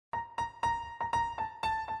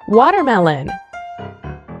watermelon,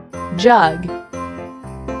 jug,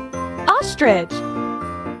 ostrich,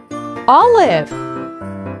 olive,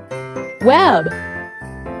 web,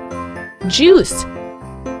 juice,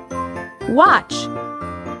 watch,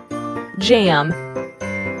 jam,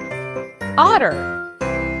 otter.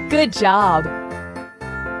 Good job.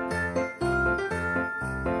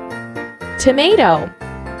 Tomato,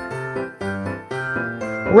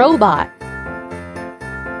 robot,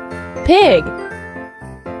 pig,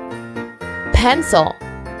 pencil,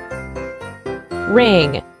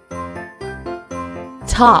 ring,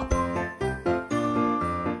 top,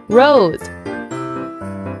 rose,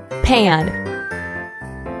 pan,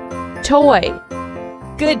 toy.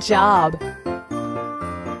 Good job.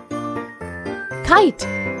 Kite,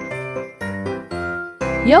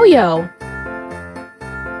 yo-yo,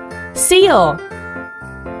 seal,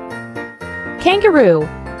 kangaroo,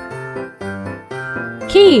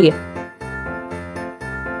 key,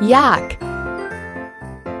 yak,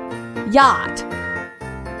 yacht,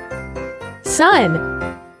 sun,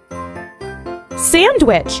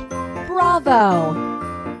 sandwich. Bravo!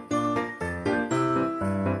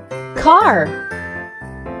 Car,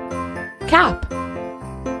 cap,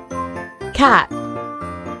 cat,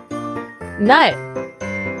 nut,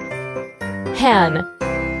 hen,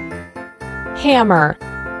 hammer,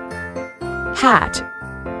 hat.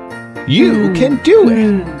 You can do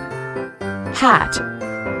it. Hat,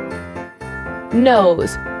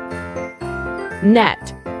 nose,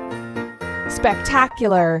 net,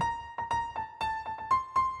 spectacular.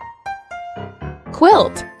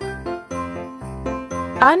 Quilt,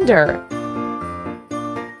 under,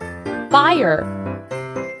 fire,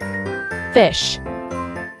 fish,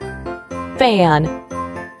 fan,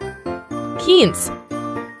 quince,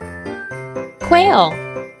 quail,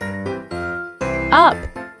 up,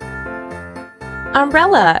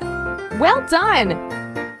 umbrella. Well done.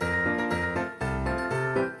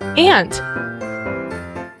 Ant,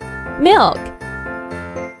 milk,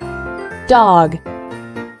 dog,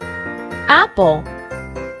 apple,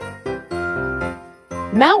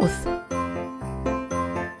 mouth,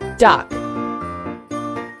 duck,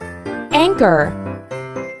 anchor,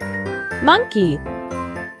 monkey,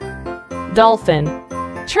 dolphin.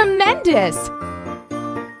 Tremendous!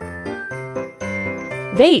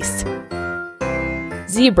 Vase,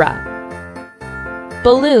 zebra,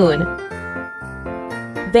 balloon,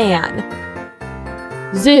 van,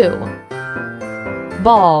 zoo,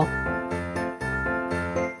 ball,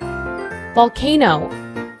 volcano,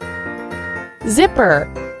 zipper,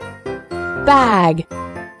 bag.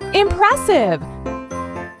 Impressive!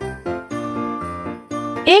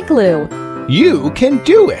 Igloo, You can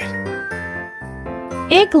do it.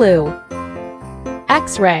 igloo,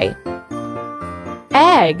 X-ray,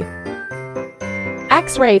 egg,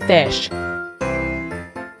 X-ray fish,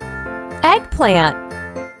 eggplant,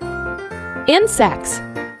 insects,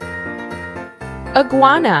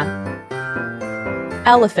 iguana,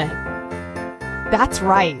 elephant. That's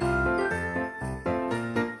right.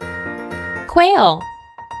 Quail,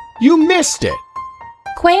 You missed it.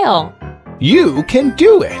 quail, You can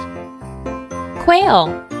do it. quail,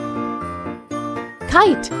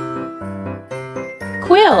 kite,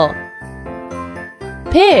 quill,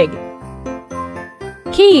 pig,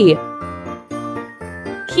 key,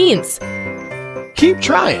 quince, Keep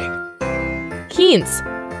trying. quince,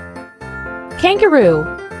 kangaroo,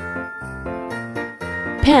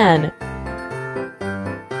 pen,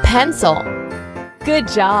 pencil. Good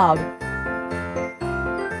job.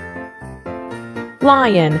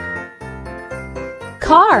 Lion,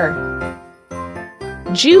 car,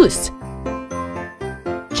 juice,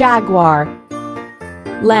 jaguar,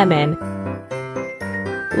 lemon,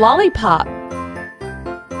 lollipop,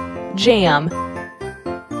 jam,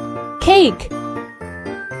 cake,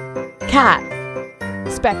 cat.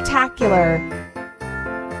 Spectacular.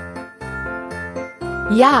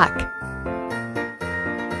 Yak,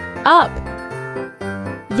 up,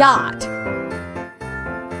 yacht,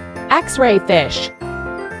 X-ray fish,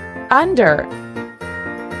 under,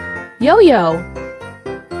 yo-yo,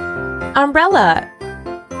 umbrella,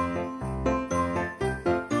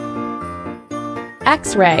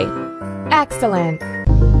 X-ray. Excellent.